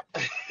what?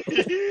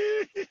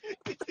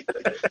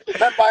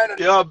 Remember you know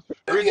Yeah,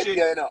 the date Richie,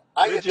 here, you know.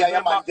 And you see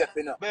your man Jeff,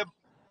 you know.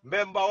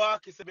 remember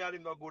Walkie say me and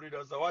him not good with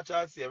us. So watch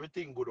and see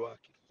everything good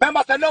Walkie.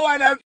 Remember say no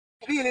one have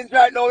feelings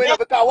right now, you know,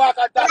 because walk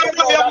and talk is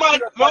loud Your and man,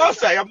 serious.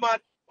 Master, your man.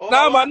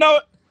 No, Over man, no.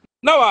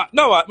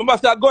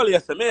 Remember, I goal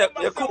yesterday.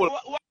 Remember, You're say, cool.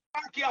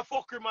 Walkie a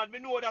fucker, man. Me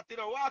know that, you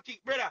know.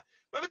 Walkie, brother,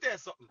 let me tell you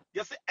something.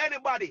 You see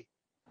anybody,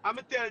 I'm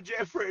going to tell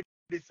Jeffrey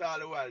this all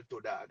the while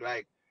to dog.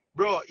 Like,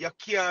 bro, you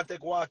can't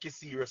take Walkie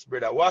serious,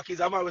 brother. Walkie's,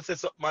 I'm always say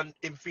something, man,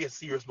 him face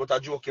serious, but I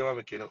joke him,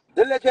 make, you know.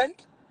 The legend?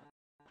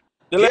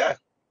 The Yeah.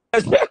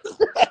 legend.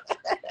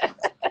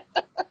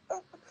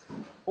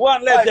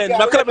 One 5 legend. My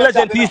car, the club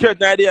legend legend have, you know. t-shirt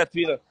now there,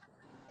 you know.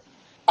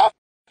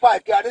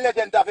 5 car, the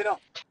legend have, you know.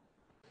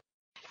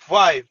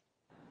 5.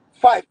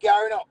 5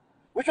 car, you know.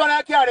 Which one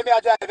I carry me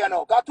a drive, you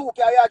know? Got 2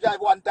 car you drive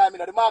one time, you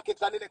know. The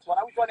markets and the next one.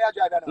 Which one you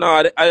drive, you know?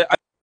 No,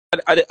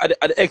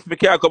 the ex me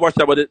can't come watch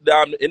that, but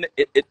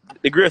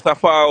the grace are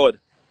forward.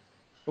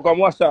 You come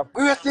watch that.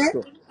 Gracie?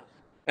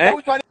 Eh? Now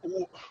which one?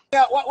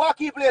 Yeah, what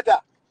keep later?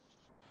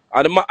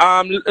 And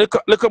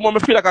look at me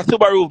feel like a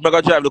Subaru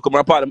mega drive. Look at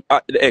my part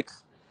the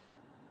ex.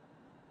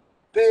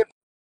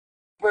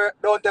 People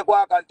don't take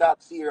walk and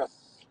talk serious.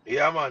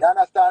 Yeah, man. You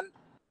understand?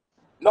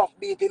 Enough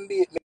beat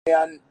me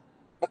and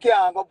I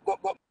can't go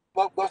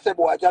say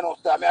boy, you know,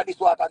 sir, me I this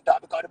walk and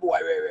talk because the boy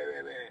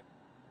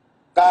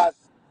Because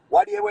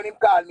what day when him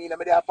call me, me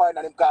there find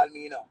and him call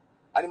me, you know.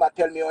 And him a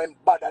tell me how him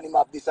bad and him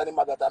have this and him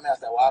have that and I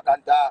say walk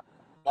and talk.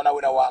 None of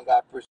we don't want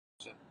God prison.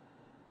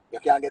 You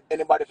can't get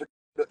anybody to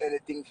do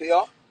anything for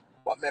you.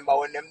 But remember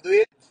when them do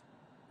it,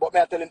 but me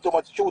I tell him too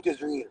much truth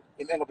is real.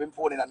 Him hang up him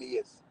phone in my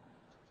ears.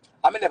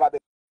 I may never be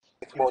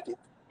about it.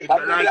 If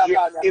But you me like,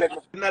 call me and beg me.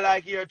 not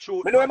like your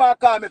truth, Me know man. him a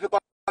call me if he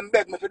come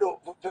beg me if he do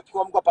to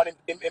come go up on him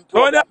When you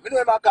program. Me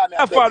know him a call me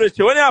are and beg forward, me.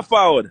 Richie, when you are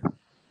forward.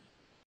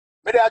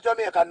 Me there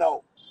Jamaica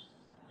now.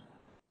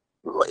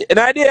 An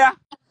idea?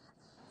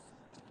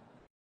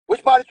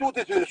 Which part of the truth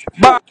is real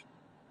But truth?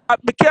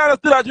 me can't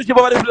understand that Richie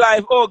about this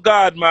life. Oh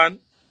God, man.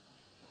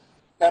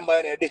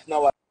 Remember this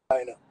now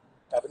I know.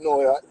 I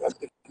know if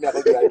me I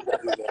go get an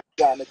interview there.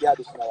 Yeah, me get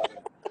this now.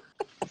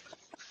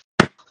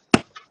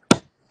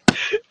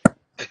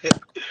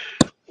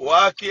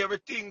 Walkie,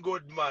 everything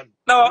good, man.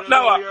 No, I don't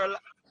know no. you're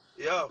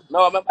yo. No,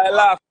 I remember my Walk.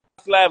 last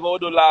live, I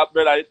do laugh,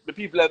 brother. The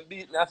people have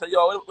beat me. I said,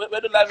 yo,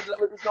 where the live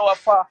is now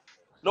far?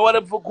 No one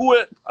them for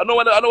good. I know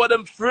what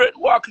them straight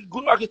walking,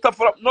 good walking stuff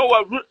up. No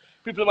one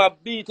people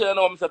have beat you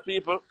know, Mr.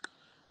 People.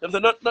 Them say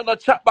no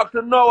chat back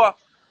to Noah.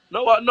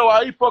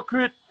 Noah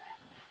hypocrite.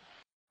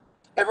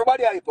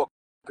 Everybody are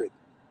hypocrite.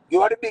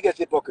 You are the biggest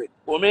hypocrite.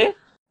 For me?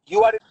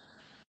 You are the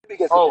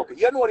biggest Oh. hypocrite.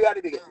 You know you are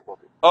the biggest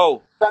hypocrite.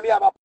 Oh. From you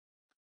have a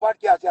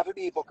podcast, you have to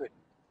be hypocrite.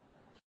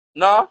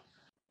 No?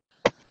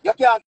 You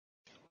can't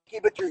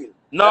keep it real.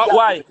 No, You can't keep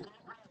why? it real.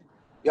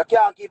 You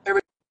can't keep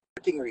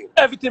everything real.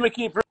 Everything we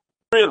keep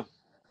real.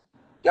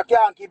 You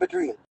can't keep it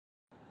real.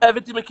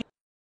 Everything we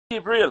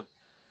keep real.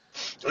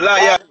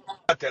 Lie,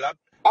 tell him.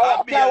 I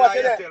I'll be a can't watch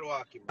liar, it. tell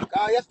Walkie.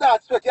 You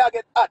start sweat, you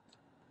get hot.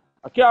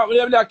 I can't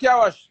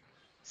wash.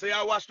 So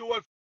you watch the whole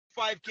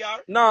 5 car?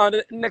 No,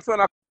 the next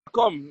one I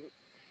come.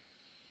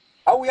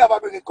 How we have a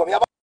bring it come? You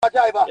have a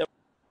driver. Yeah,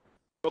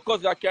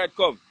 because I can't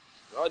come.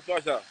 That's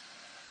for sure.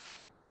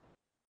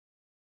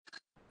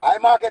 I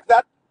market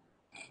that.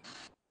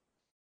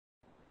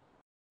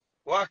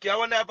 Walkie, I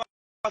wonder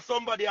if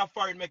somebody a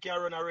foreign make you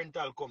run a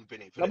rental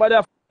company for them. Nobody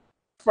have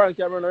friend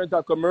can run around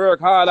and come work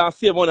hard and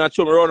save money and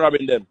show me run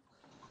robbing them.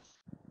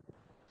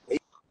 You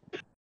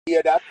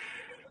hear that?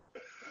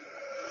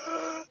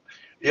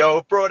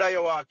 Yo, proud of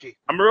you, Walkie.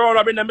 I'm run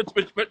robbing them.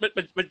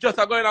 But just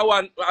going to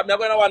I'm not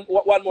going to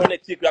one more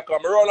next week.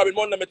 I'm run robbing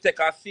money. Me take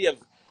and save.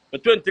 Me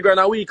 20 grand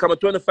a week. I'm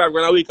 25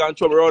 grand a week and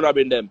show me run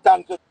robbing them.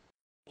 Thanks to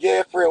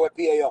Jeffrey will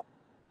pay you.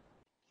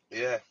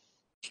 Yeah.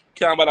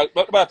 Can't bother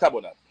talk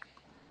about that.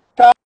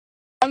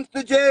 Thanks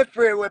to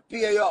Jeffrey, we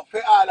pay you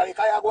for all of it.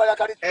 Because you go like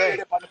this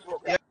Hey, on the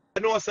program.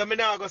 you know, so I'm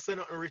not going to say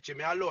nothing,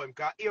 Richie. I allow him.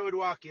 Because here with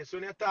Walkie, so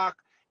when you talk,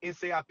 he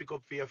say you pick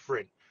up for your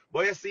friend.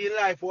 But you see, in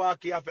life,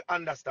 Walkie, you have to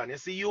understand. You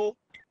see, you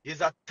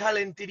is a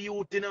talented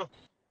youth, you know.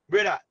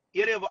 Brother,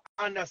 you never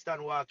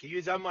understand Walkie. You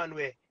is a man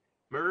where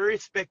I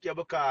respect you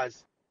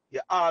because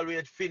you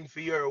always fin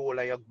for your own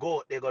and you go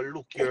out there, go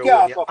look You your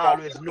own. can't You suffer.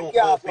 always You know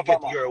how can't to suffer,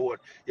 get man. your own.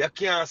 You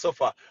can't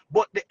suffer.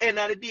 But the end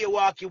of the day,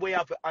 Walkie, we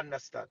have to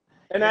understand.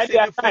 And You I see,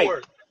 did night.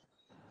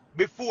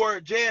 before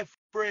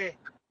Jeffrey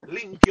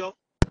link you,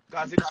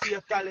 because him see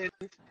your talent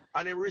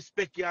and him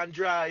respect you and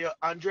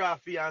draw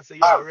for you and say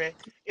you're right.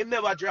 Him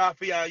never draw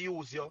for you and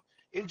use you.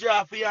 Him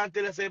draw for you and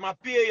tell you say I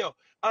pay you.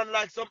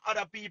 Unlike some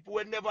other people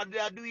who never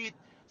dare do it.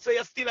 So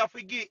you still have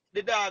to give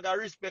the dog a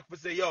respect for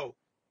say, yo,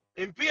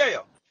 him pay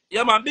you.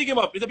 Yeah, man, big him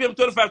up. It's a pay him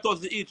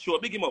 25,000 each show.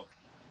 Big him up.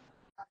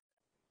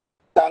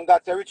 Thank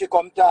God, so Richie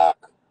come talk.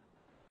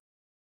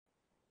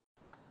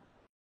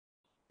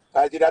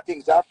 Because the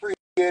things are free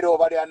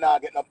over there and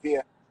not getting up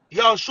here.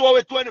 Yo, show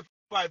with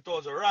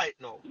 25,000 right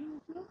now.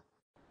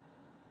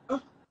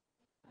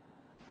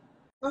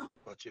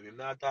 But him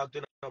not talk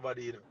to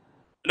nobody, you know.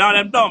 Now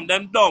them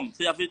dumb.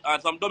 So you have to,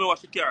 some dummy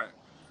wash the car.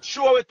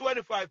 Show with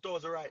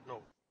 25,000 right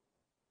now.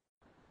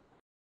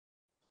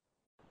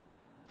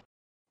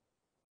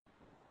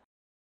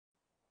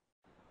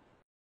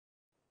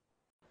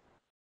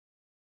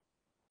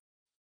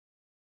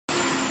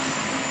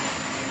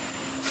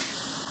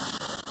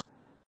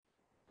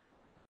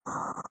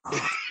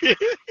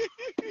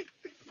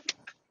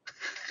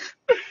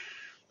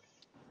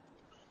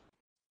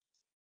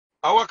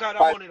 And what kind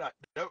of money that?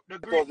 The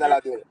Greek.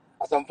 $5,000 bill.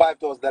 And some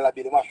 $5,000 bill.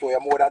 He must show you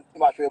more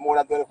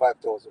than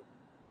 25,000.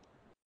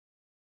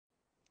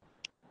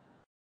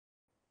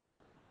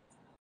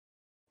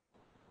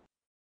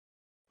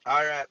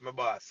 All right, my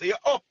boss. So you're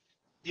up.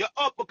 You're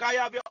up because you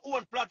have your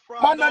own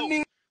platform Man, now. don't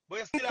need But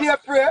you still to have,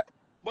 free.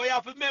 but you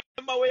have to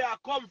remember where you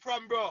come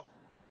from, bro.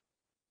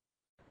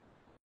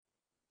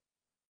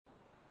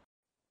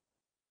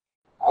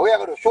 Are we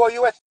going to show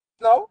US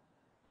now?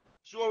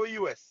 Show we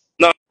US.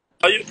 No,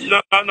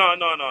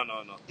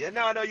 no. You're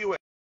not the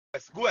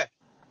US. Go ahead.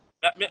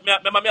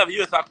 Me have a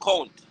US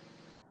account.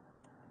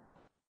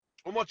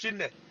 How much in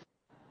there?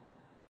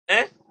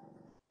 Eh?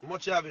 How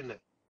much you have in there?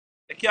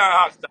 I can't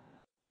ask that.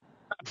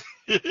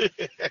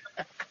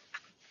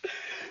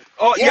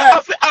 Oh, you Yeah.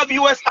 have to have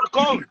US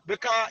account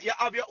because you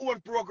have your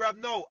own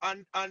program now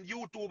and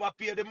YouTube will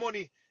pay the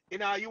money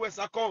in our US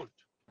account.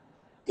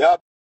 Yeah.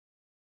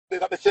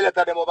 Big up the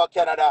selector them over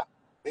Canada.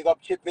 Big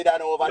up Chippy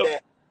down over Look,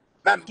 there.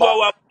 2 Remember.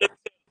 hours.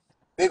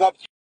 Big up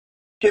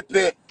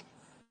Chippy.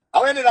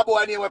 And when did that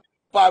boy name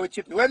with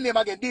Chippy? When name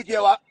again?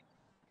 DJ what?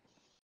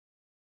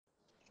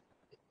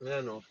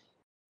 Yeah, no.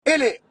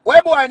 Illy.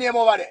 Where boy name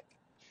over there?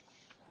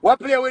 What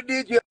play with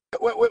DJ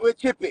with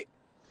Chippy?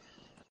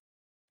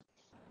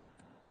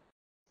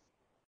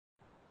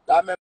 I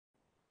remember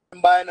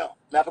now.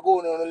 I have to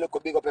go and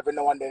look big up every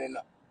now and then. You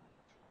know.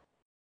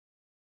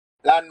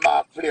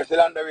 Landmark Flare. See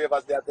Land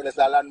Ravers there tell us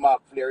a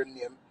Landmark Flare in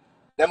name.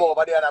 Them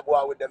over there and go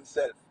out with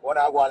themselves. When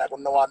I go on like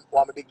no one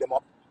want to big them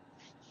up.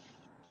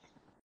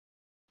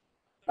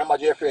 Remember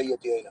Jeffrey you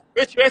know.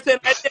 Rich person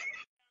right there.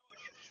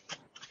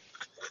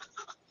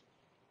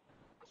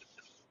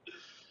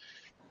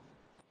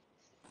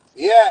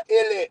 Yeah,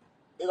 Illy.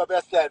 Big up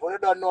yourself. When you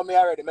don't know me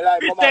already, me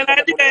like Rich come and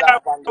right make you there.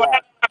 laugh and go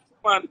on.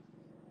 Man.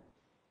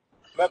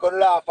 Make you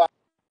laugh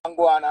and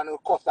go on and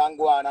cuss and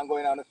go on and go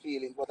in on the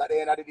feelings. But at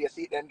the end of the day,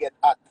 see them get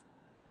hot.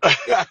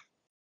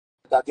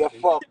 That you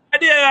fuck.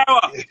 Right there.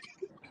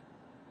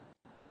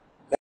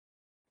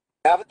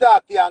 You have to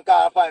talk to you and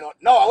call and find out.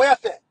 No, what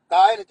you say?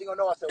 Because anything you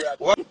know I say we are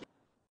doing.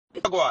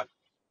 What go on?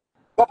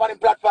 Go up on the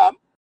platform.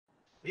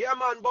 Yeah,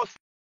 man, boss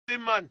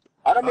him, man.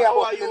 I don't mean How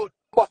about are him you?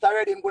 bus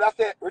already. Him could have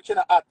said Richie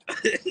not hot.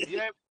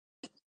 Yeah.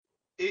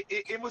 He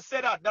must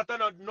say that. That's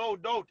not no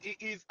doubt. He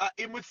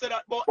must say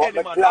that about But any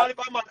me man. glad. All if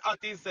a man at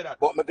he say that.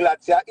 But me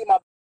glad say him a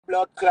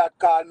blood clot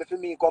call me for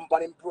me come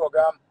on him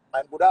program.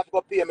 And would have to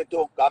go pay me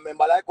too. Because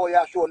remember like how you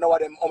show now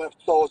them how many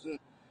thousand.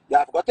 You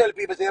have to go tell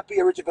people say you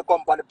pay Richie for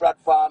come on the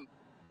platform.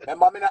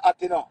 Remember me not hot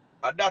you know.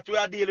 And that we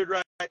are dealing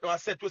right now. I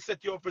said to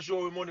set you up for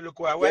show with money look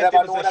why. You Why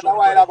never you know say that show a me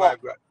while ago.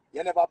 25 grand?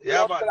 You never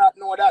Yeah, blood man. clot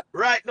know that.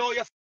 Right now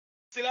you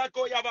still like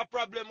how you have a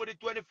problem with the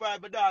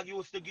 25 but dog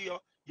used to give you.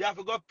 You have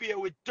to go pay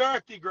with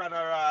 30 grand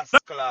or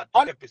rascal at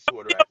And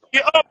episode right now.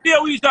 You up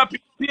here, we shall pay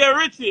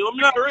Richie. I'm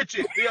not.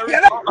 Richie, you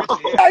know,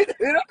 Richie,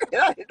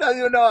 yeah.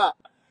 you know.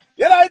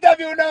 You know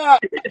interview now.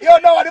 You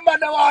know what the man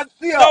that wants to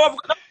see you. No,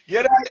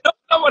 Yeah,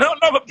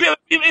 no, pay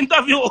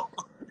interview.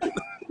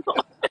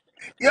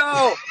 Yo,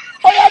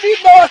 how you did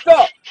know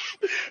so?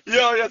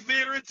 yo, you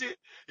see Richie?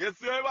 You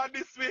see how he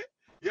diss me?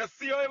 You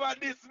see how he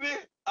diss me?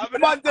 I The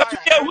mean, man say,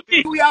 Pay alright,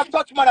 week. we have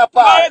touch man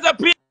No, apart. it's a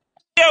pay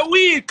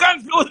week.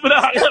 Confused with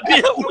that. It's a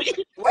pay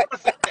week. what I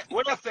say?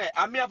 What I say?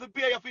 I may have to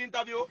pay you for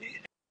interview?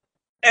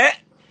 Eh?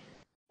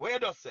 What you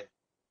just say?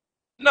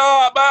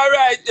 No, but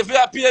alright. If you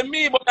pay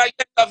me, but I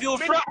get interview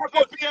Me from not have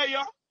to pay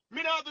you.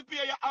 Me not have to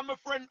pay you. I'm a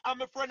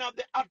friend of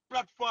the ad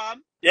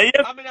platform. Yeah,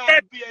 yeah. I mean, I have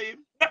to pay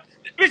him.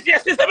 Richie, your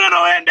system, you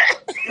know, end there.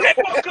 You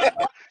fucker,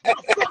 you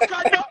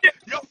fucker,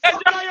 you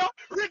fucker, you.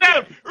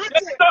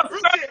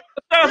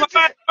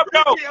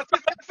 Richie, your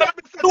sister said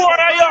me set him up,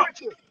 right,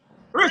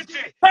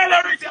 Richie, Tell your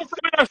her, sister Richie, said I'm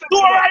me in a set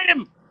him store up. of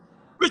him.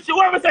 Richie,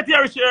 what was that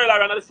here, Richie,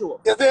 earlier on the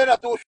show? You say you're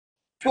not too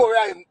sure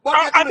I am. But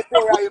you I to the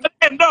sure I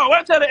am. No,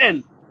 wait till the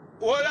end.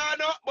 Hold on,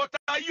 no, but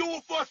you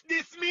first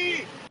diss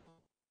me.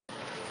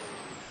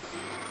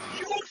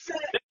 You said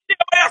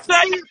Yes,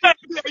 sir. me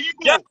to pay you.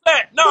 Yes,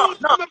 sir. No, You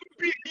no. tell me to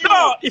pay you.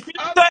 No, if you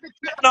I'm say,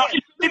 no, say,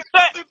 if me you not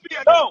say, have to pay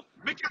you. no,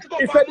 Me can go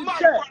if on you did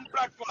my say, front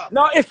platform.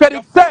 no, if you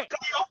You did say, fucker,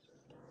 you.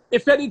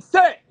 if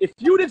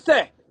you did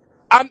say,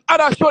 and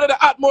other show that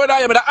the act more than I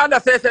am, the other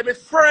say, my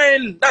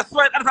friend, that's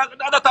why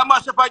that's a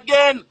mash up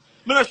again.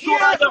 Me not sure,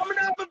 Yes, I'm not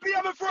have to pay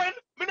my friend.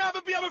 Me not have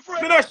to pay my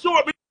friend. me not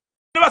sure, me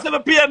never say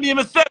pay me,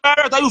 me say,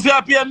 alright, you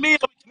feel pay me,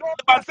 No,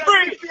 I but said me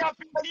free. fi a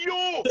pay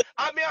you.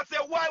 I mean, I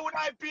said, why would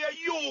I pay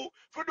you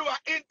for do an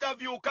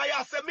interview? Cause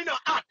you said me not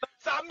hot.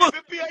 So I me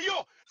fi pay you.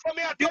 So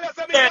me I You tell you,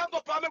 say me said, can go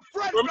on my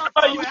friend remember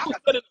platform you where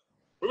hot. said it,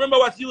 remember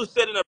what you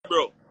said in it,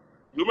 bro.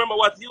 You remember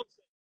what you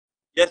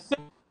said? You said,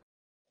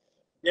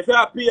 if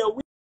you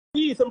pay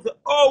weed, some say,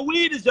 oh,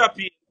 weed is your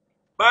pay.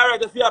 But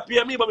alright, if you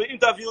pay me, but we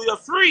interview you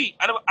free.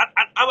 I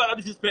want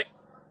to disrespect.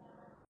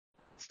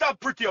 Stop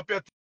pretty up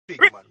your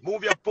thing, man.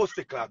 Move your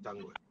pussy clout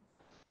and go.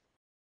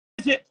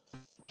 Richie,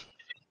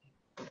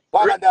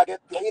 One and the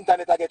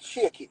internet I get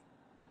shaky.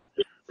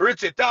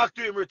 Richie, talk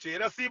to him, Richie. You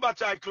know, see my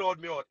child cloud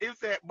me out. He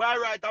said, by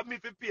right, I'm me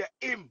fi pay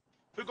him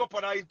to go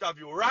on an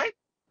interview, right?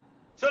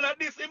 So like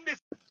this, him this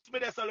me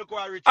there so look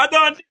why I Richie.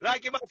 don't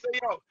Like him I say,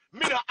 yo,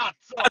 me not hot,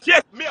 so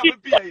just me have to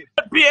pay him.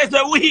 pay as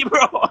a weed,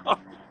 bro.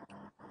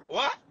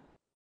 What?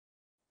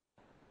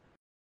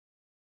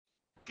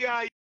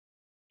 Can't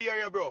hear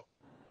you, bro.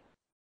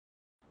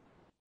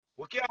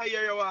 We can't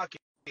hear you walking.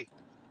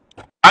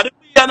 I do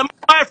weed and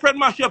my friend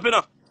mash up, you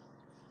know.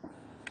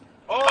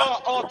 Oh,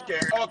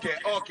 okay.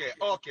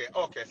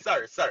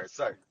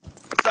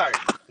 Sorry.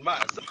 Man,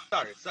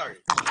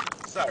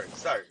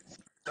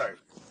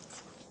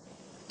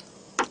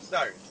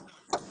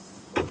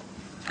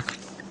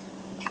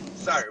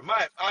 sorry.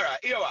 My, all right,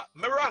 here what?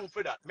 Me wrong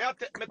for that. Me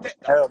take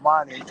that. Hey,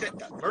 Me morning. take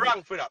that. Me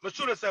wrong for that. Me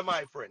should have said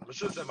my friend. Me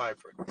should have said my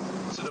friend.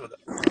 Me should have that.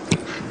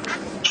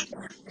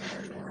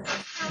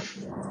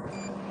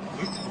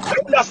 Me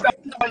understand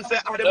say,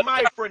 are the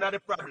my friend are the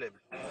problem?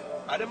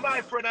 Are the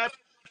my friend are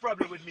the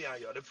problem with me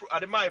and you? Are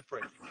the my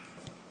friend?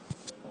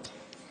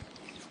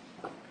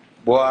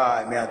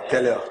 Boy, me I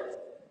tell you.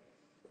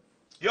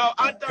 Yo,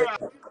 entourage,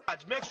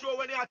 make sure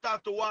when you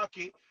talk to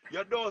Walkie,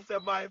 you don't say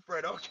my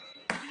friend, okay?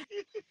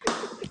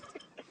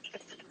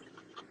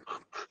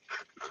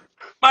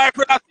 My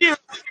friend, I see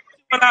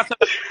when I say,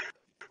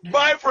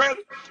 My friend,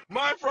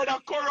 a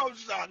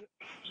corruption.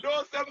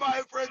 Don't say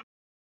my friend